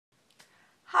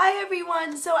Hi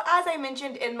everyone! So as I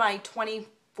mentioned in my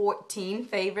 2014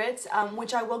 favorites,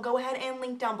 which I will go ahead and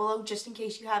link down below just in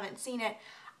case you haven't seen it,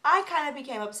 I kind of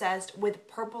became obsessed with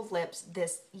purple lips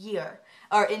this year,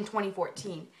 or in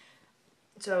 2014.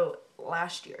 So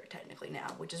last year technically now,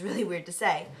 which is really weird to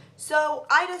say. So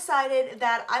I decided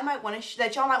that I might want to,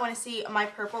 that y'all might want to see my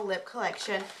purple lip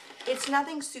collection. It's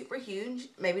nothing super huge.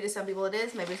 Maybe to some people it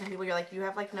is. Maybe to some people you're like, you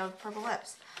have like no purple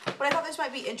lips. But I thought this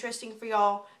might be interesting for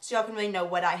y'all so y'all can really know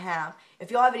what I have. If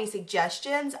y'all have any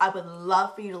suggestions, I would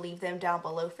love for you to leave them down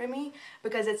below for me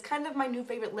because it's kind of my new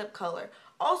favorite lip color.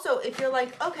 Also, if you're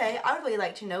like, okay, I would really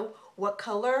like to know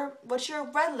what's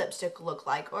your red lipstick look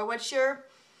like, or what's your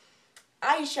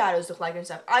eyeshadows look like and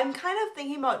stuff. I'm kind of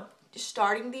thinking about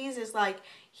starting these is like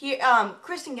here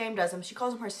Kristen Game does them. She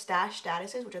calls them her stash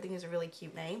statuses, which I think is a really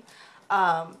cute name.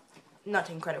 Not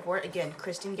taking credit for it. Again,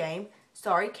 Kristen Game.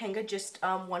 Sorry, Kenga just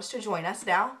wants to join us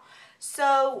now.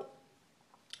 So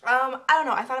I don't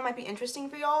know. I thought it might be interesting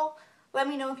for y'all. Let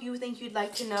me know if you think you'd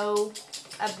like to know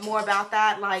more about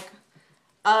that, like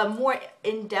more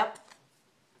in-depth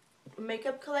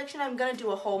makeup collection. I'm gonna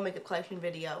do a whole makeup collection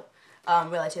video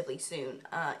relatively soon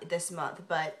this month,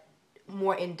 but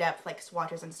more in-depth like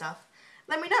swatches and stuff.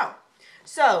 Let me know.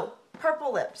 So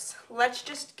purple lips, let's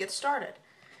just get started.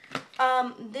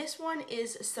 This one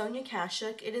is Sonia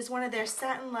Kashuk. It is one of their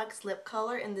Satin Luxe lip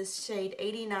color in this shade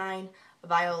 89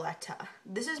 Violetta.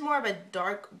 This is more of a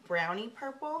dark brownie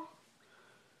purple.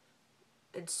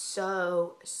 It's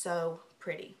so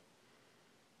pretty.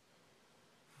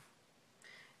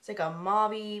 It's like a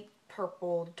mauve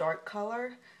purple dark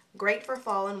color. Great for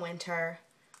fall and winter,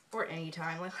 or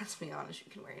anytime. Like, let's be honest,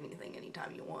 you can wear anything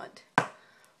anytime you want.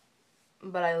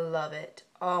 But I love it.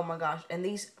 Oh my gosh. And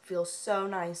these feel so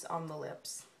nice on the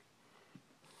lips.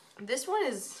 This one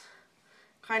is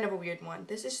kind of a weird one.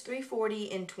 This is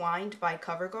 340 Entwined by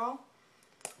CoverGirl.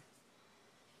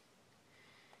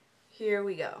 Here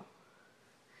we go.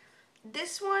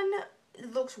 This one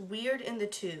looks weird in the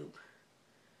tube.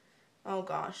 Oh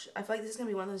gosh. I feel like this is going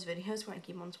to be one of those videos where I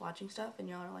keep on swatching stuff and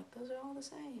y'all are like, those are all the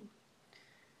same.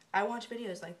 I watch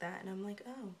videos like that and I'm like,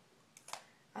 oh,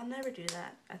 I'll never do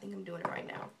that. I think I'm doing it right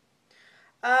now.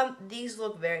 These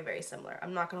look very similar.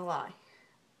 I'm not going to lie.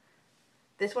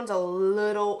 This one's a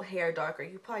little hair darker.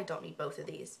 You probably don't need both of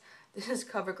these. This is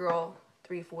CoverGirl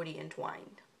 340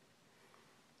 Entwined.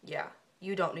 Yeah,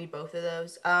 you don't need both of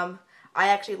those. I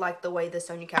actually like the way the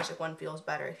Sonia Kashuk one feels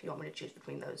better if you want me to choose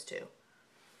between those two.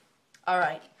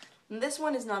 Alright, this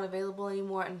one is not available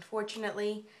anymore,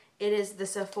 unfortunately. It is the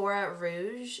Sephora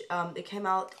Rouge. It came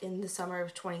out in the summer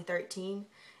of 2013.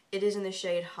 It is in the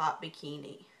shade Hot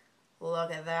Bikini.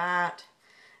 Look at that.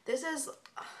 This is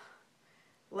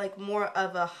like more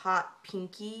of a hot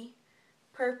pinky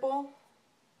purple,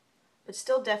 but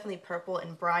still definitely purple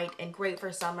and bright and great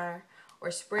for summer or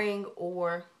spring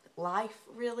or life,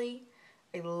 really.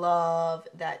 I love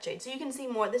that shade. So you can see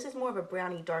more, this is more of a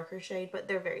brownie darker shade, but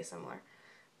they're very similar.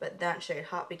 But that shade,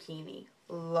 Hot Bikini,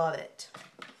 love it.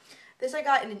 This I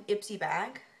got in an Ipsy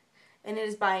bag, and it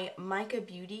is by Micah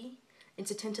Beauty.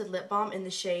 It's a tinted lip balm in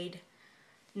the shade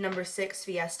number 6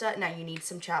 Fiesta. Now you need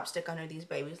some chapstick under these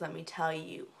babies, let me tell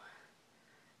you,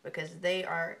 because they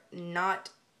are not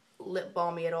lip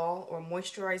balmy at all, or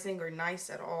moisturizing, or nice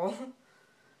at all.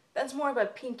 That's more of a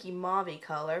pinky mauve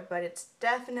color, but it's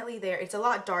definitely there. It's a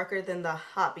lot darker than the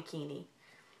Hot Bikini,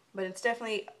 but it's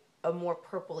definitely a more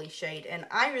purpley shade, and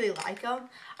I really like them.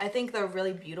 I think they're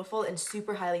really beautiful and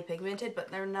super highly pigmented,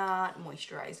 but they're not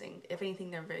moisturizing. If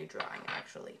anything, they're very drying,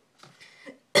 actually.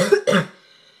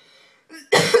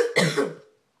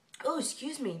 Oh,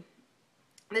 excuse me.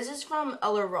 This is from a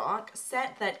Lorac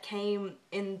set that came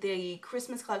in the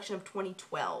Christmas collection of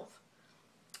 2012,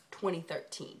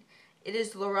 2013. It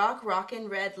is Lorac Rockin'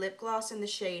 Red Lip Gloss in the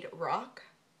shade Rock.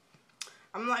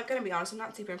 I'm not going to be honest, I'm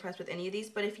not super impressed with any of these,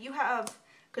 but if you have,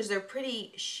 because they're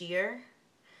pretty sheer,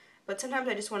 but sometimes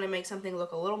I just want to make something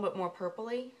look a little bit more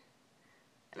purpley,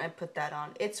 and I put that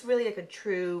on. It's really like a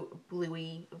true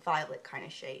bluey violet kind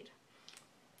of shade.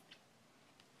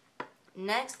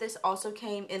 Next, this also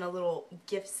came in a little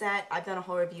gift set. I've done a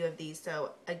whole review of these,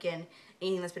 so again,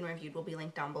 anything that's been reviewed will be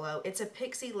linked down below. It's a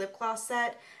Pixie lip gloss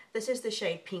set. This is the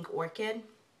shade Pink Orchid.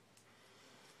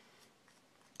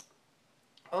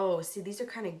 Oh, see, these are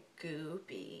kind of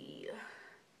goopy.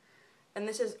 And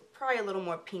this is probably a little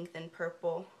more pink than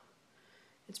purple.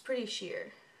 It's pretty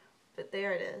sheer, but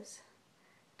there it is.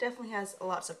 Definitely has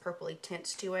lots of purpley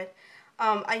tints to it.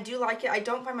 I do like it. I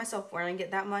don't find myself wearing it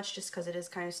that much just because it is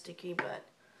kind of sticky, but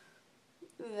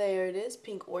there it is,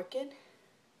 Pink Orchid.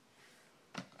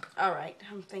 Alright,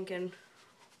 I'm thinking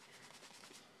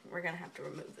we're going to have to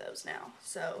remove those now.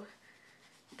 So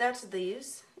that's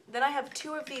these. Then I have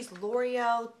two of these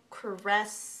L'Oreal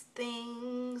Caress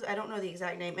things. I don't know the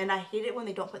exact name, and I hate it when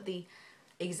they don't put the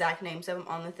exact names of them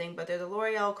on the thing, but they're the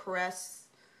L'Oreal Caress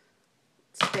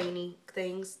stainy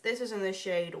things. This is in the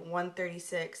shade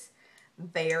 136,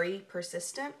 Very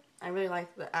Persistent. I really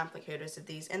like the applicators of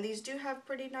these, and these do have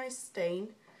pretty nice stain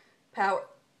power.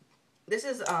 This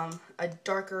is a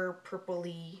darker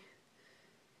purpley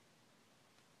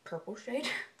purple shade.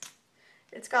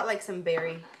 It's got like some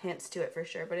berry hints to it for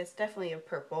sure, but it's definitely a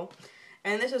purple.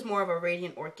 And this is more of a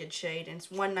Radiant Orchid shade, and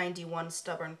it's 191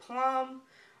 Stubborn Plum.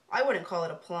 I wouldn't call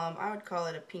it a plum. I would call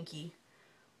it a pinky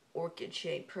orchid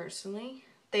shade personally.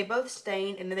 They both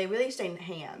stain, and they really stain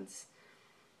hands.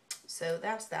 So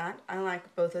that's that. I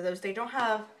like both of those. They don't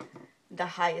have the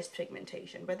highest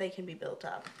pigmentation, but they can be built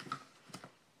up.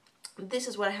 This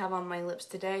is what I have on my lips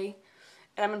today.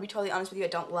 And I'm going to be totally honest with you, I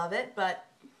don't love it, but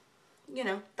you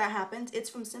know, that happens. It's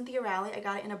from Cynthia Rowley. I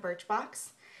got it in a Birchbox.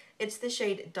 It's the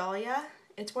shade Dahlia.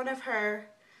 It's one of her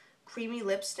creamy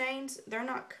lip stains. They're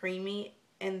not creamy,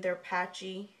 and they're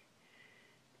patchy,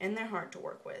 and they're hard to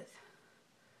work with.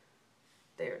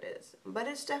 There it is. But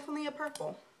it's definitely a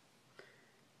purple.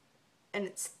 And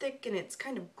it's thick, and it's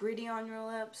kind of gritty on your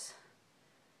lips.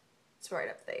 It's right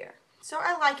up there. So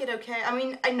I like it okay. I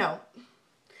mean, I know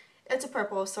it's a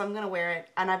purple, so I'm going to wear it.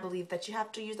 And I believe that you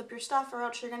have to use up your stuff, or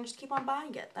else you're going to just keep on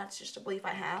buying it. That's just a belief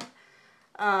I have.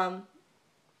 I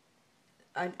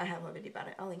have a video about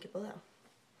it. I'll link it below.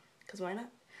 Because why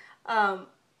not?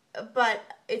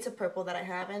 But it's a purple that I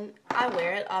have, and I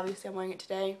wear it. Obviously, I'm wearing it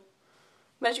today.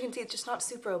 But as you can see, it's just not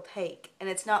super opaque. And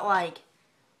it's not like,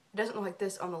 it doesn't look like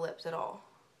this on the lips at all.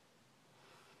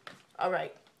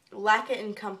 Alright.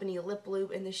 Lackett & Company Lip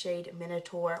Lube in the shade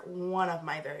Minotaur. One of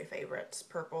my very favorites.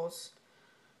 Purples.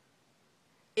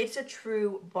 It's a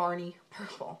true Barney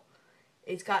purple.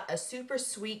 It's got a super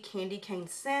sweet candy cane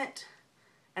scent.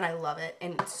 And I love it.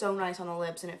 And it's so nice on the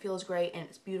lips. And it feels great. And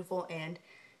it's beautiful. And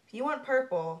if you want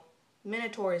purple,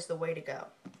 Minotaur is the way to go.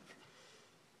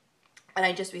 And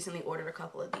I just recently ordered a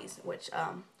couple of these, which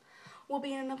will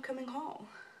be in an upcoming haul.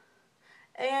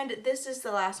 And this is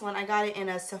the last one. I got it in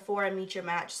a Sephora Meet Your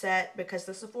Match set because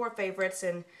the Sephora favorites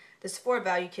and the Sephora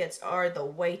value kits are the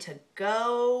way to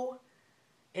go,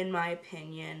 in my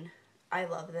opinion. I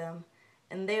love them.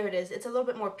 And there it is. It's a little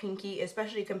bit more pinky,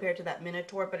 especially compared to that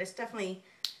Minotaur, but it's definitely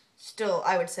still,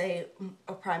 I would say,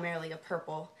 primarily a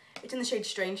purple. It's in the shade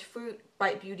Strange Fruit,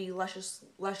 Bright Beauty, Lush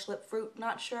Lip Fruit.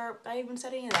 Not sure I even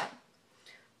said any of that.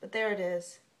 But there it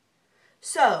is.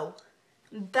 So,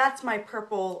 that's my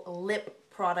purple lip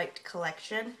product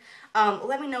collection.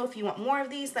 Let me know if you want more of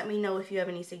these. Let me know if you have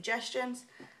any suggestions.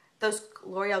 Those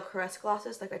L'Oreal Caress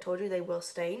glosses, like I told you, they will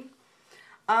stain.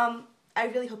 I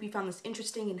really hope you found this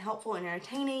interesting and helpful and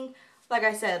entertaining. Like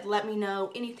I said, let me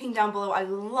know anything down below. I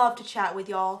love to chat with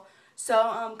y'all.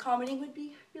 So commenting would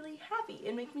be really happy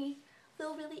and make me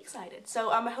feel really excited. So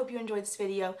I hope you enjoyed this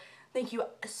video. Thank you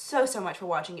so much for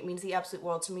watching. It means the absolute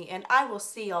world to me. And I will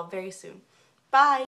see y'all very soon. Bye!